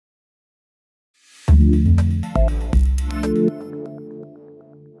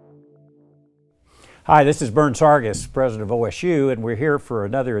Hi, this is Burns Hargis, president of OSU, and we're here for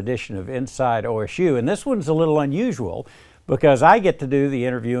another edition of Inside OSU. And this one's a little unusual because I get to do the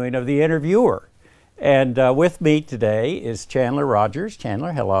interviewing of the interviewer. And with me today is Chandler Rogers.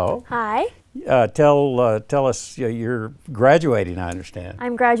 Chandler, hello. Hi. Tell us, you're graduating, I understand.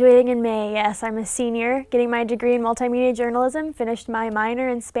 I'm graduating in May, yes. I'm a senior, getting my degree in multimedia journalism, finished my minor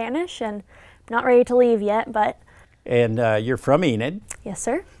in Spanish, and I'm not ready to leave yet, but... And you're from Enid. Yes,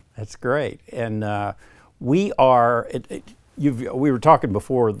 sir. That's great. And we are, we were talking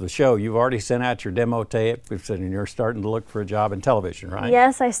before the show, you've already sent out your demo tape, and you're starting to look for a job in television, right?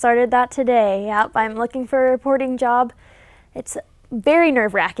 Yes, I started that today. Yep, I'm looking for a reporting job. It's very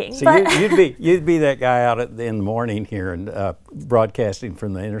nerve-wracking. So you'd be that guy out in the morning here and broadcasting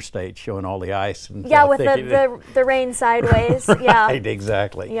from the interstate, showing all the ice. And yeah, with the rain sideways. Right, yeah.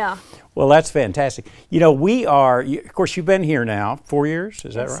 Exactly. Yeah. Well, that's fantastic. You know, we are, of course, you've been here now 4 years,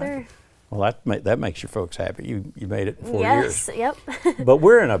 is that right? Yes, sir. Well, that makes your folks happy. You made it in 4 years. Yes, yep. But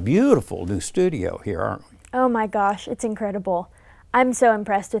we're in a beautiful new studio here, aren't we? Oh my gosh, it's incredible. I'm so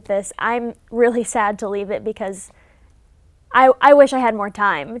impressed with this. I'm really sad to leave it because I wish I had more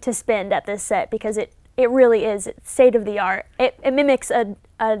time to spend at this set because it really is state of the art. It mimics an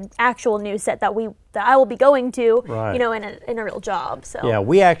actual news set that I will be going to, right, you know, in a real job. So yeah,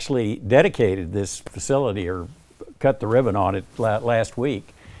 we actually dedicated this facility or cut the ribbon on it last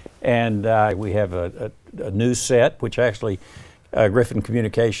week, and we have a news set which actually Griffin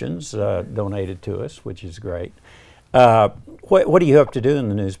Communications donated to us, which is great. What do you hope to do in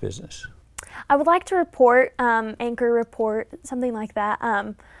the news business? I would like to report, anchor report, something like that.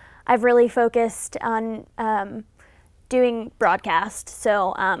 I've really focused on doing broadcast,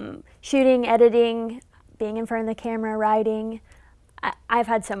 so shooting, editing, being in front of the camera, writing. I've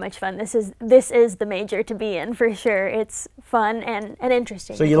had so much fun. This is the major to be in for sure. It's fun and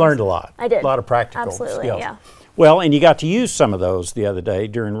interesting. So you learned a lot. I did. A lot of practical Absolutely, skills. Yeah. Well, and you got to use some of those the other day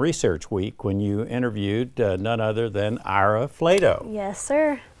during Research Week when you interviewed none other than Ira Flatow. Yes,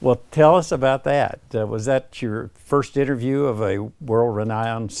 sir. Well, tell us about that. Was that your first interview of a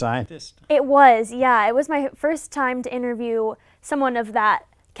world-renowned scientist? It was, yeah. It was my first time to interview someone of that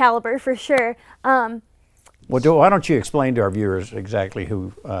caliber, for sure. Well, why don't you explain to our viewers exactly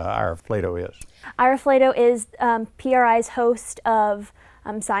who Ira Flatow is? Ira Flatow is PRI's host of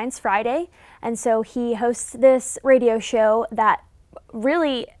Science Friday, and so he hosts this radio show that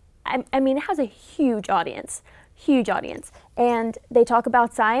really, I mean, it has a huge audience, and they talk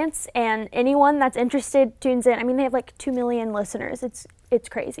about science, and anyone that's interested tunes in. I mean, they have like 2 million listeners. It's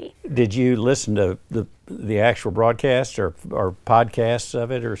crazy. Did you listen to the actual broadcast or podcasts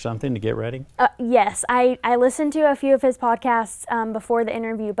of it or something to get ready? Yes, I listened to a few of his podcasts before the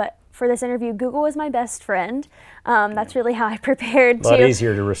interview, but for this interview, Google was my best friend. That's really how I prepared. A lot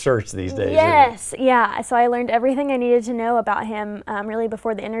easier to research these days. Yes, yeah. So I learned everything I needed to know about him really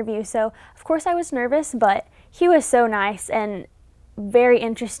before the interview. So of course I was nervous, but he was so nice and very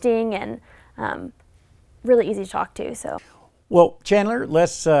interesting and really easy to talk to. So. Well, Chandler,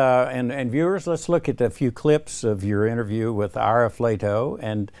 let's and viewers, let's look at a few clips of your interview with Ira Flatow,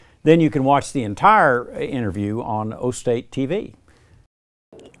 and then you can watch the entire interview on O State TV.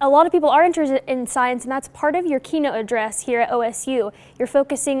 A lot of people are interested in science, and that's part of your keynote address here at OSU. You're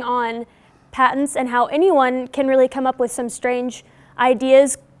focusing on patents and how anyone can really come up with some strange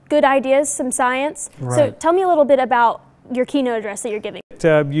ideas, good ideas, some science. Right. So tell me a little bit about your keynote address that you're giving.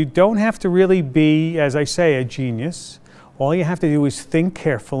 You don't have to really be, as I say, a genius. All you have to do is think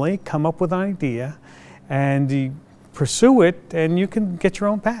carefully, come up with an idea, and pursue it, and you can get your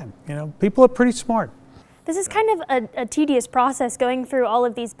own patent. You know, people are pretty smart. This is kind of a tedious process going through all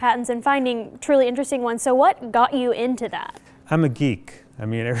of these patents and finding truly interesting ones. So what got you into that? I'm a geek. I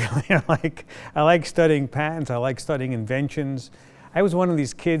mean, I like studying patents. I like studying inventions. I was one of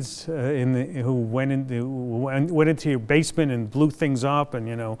these kids who went into your basement and blew things up,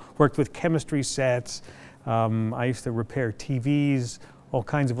 and worked with chemistry sets. I used to repair TVs, all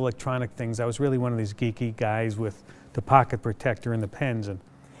kinds of electronic things. I was really one of these geeky guys with the pocket protector and the pens. And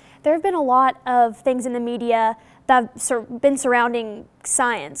there have been a lot of things in the media that have been surrounding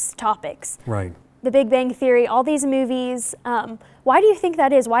science topics. Right. The Big Bang Theory, all these movies. Why do you think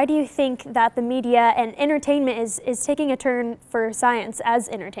that is? Why do you think that the media and entertainment is taking a turn for science as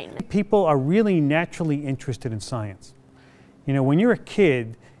entertainment? People are really naturally interested in science. You know, when you're a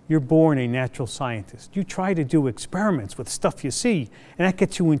kid, you're born a natural scientist. You try to do experiments with stuff you see, and that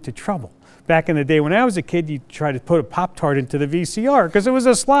gets you into trouble. Back in the day when I was a kid, you try to put a Pop-Tart into the VCR because it was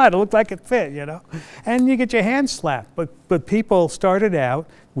a slide. It looked like it fit, and you get your hand slapped. But people started out,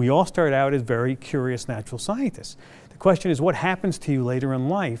 we all started out as very curious natural scientists. The question is what happens to you later in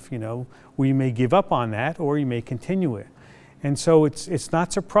life, you know, where you may give up on that or you may continue it. And so it's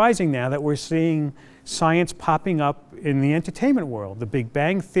not surprising now that we're seeing science popping up in the entertainment world. The Big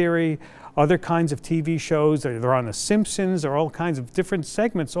Bang Theory, other kinds of TV shows, they're on The Simpsons, there are all kinds of different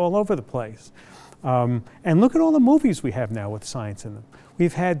segments all over the place. And look at all the movies we have now with science in them.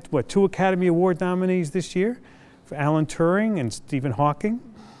 We've had, what, 2 Academy Award nominees this year for Alan Turing and Stephen Hawking.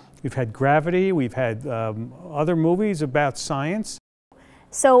 We've had Gravity, we've had other movies about science.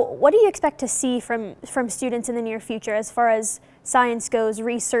 So what do you expect to see from students in the near future as far as science goes,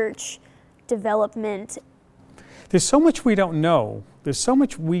 research, development? There's so much we don't know. There's so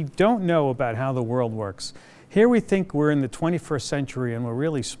much we don't know about how the world works. Here we think we're in the 21st century and we're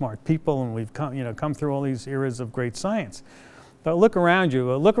really smart people and we've come through all these eras of great science. But look around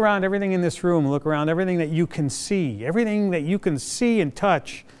you, look around everything in this room, look around everything that you can see. Everything that you can see and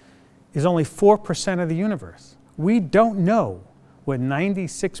touch is only 4% of the universe. We don't know what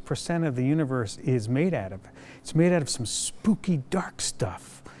 96% of the universe is made out of. It's made out of some spooky dark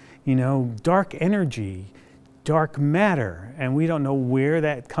stuff, you know, dark energy, dark matter, and we don't know where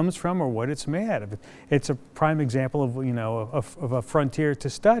that comes from or what it's made out of. It's a prime example of, you know, of a frontier to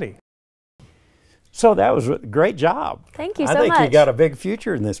study. So that was a great job. Thank you so much. I think you got a big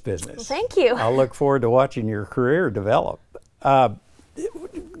future in this business. Well, thank you. I'll look forward to watching your career develop.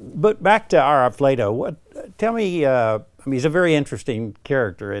 But back to Ira Flatow. Tell me, I mean, he's a very interesting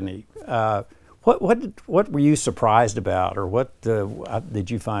character, isn't he? What were you surprised about, or what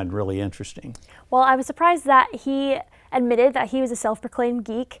did you find really interesting? Well, I was surprised that he admitted that he was a self-proclaimed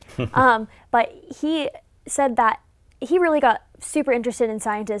geek, but he said that he really got super interested in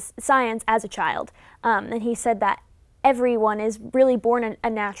science as a child, and he said that everyone is really born a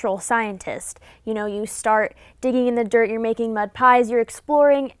natural scientist. You know, you start digging in the dirt, you're making mud pies, you're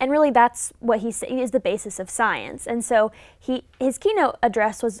exploring, and really that's what he said is the basis of science. And so his keynote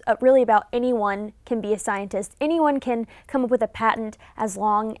address was really about anyone can be a scientist. Anyone can come up with a patent as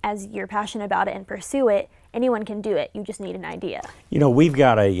long as you're passionate about it and pursue it. Anyone can do it. You just need an idea. You know, we've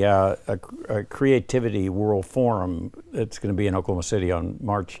got a Creativity World Forum that's going to be in Oklahoma City on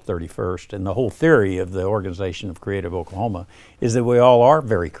March 31st, and the whole theory of the Organization of Creative Oklahoma is that we all are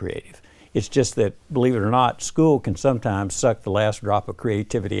very creative. It's just that, believe it or not, school can sometimes suck the last drop of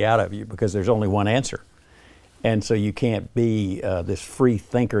creativity out of you because there's only one answer. And so you can't be this free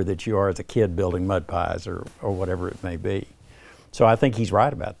thinker that you are as a kid building mud pies or whatever it may be. So I think he's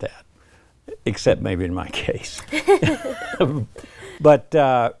right about that. Except maybe in my case. But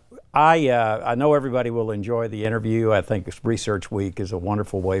I know everybody will enjoy the interview. I think Research Week is a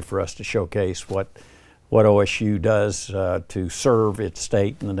wonderful way for us to showcase what OSU does to serve its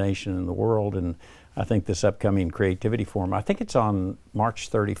state and the nation and the world. And I think this upcoming Creativity Forum, I think it's on March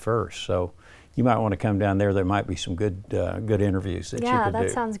 31st. So you might want to come down there. There might be some good interviews that you could do. Yeah,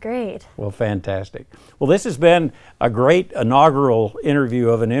 that sounds great. Well, fantastic. Well, this has been a great inaugural interview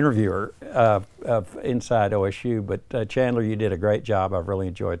of an interviewer of Inside OSU. But Chandler, you did a great job. I've really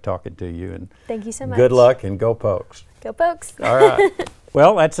enjoyed talking to you. And thank you so much. Good luck and go Pokes. Go Pokes. All right.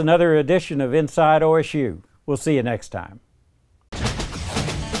 Well, that's another edition of Inside OSU. We'll see you next time.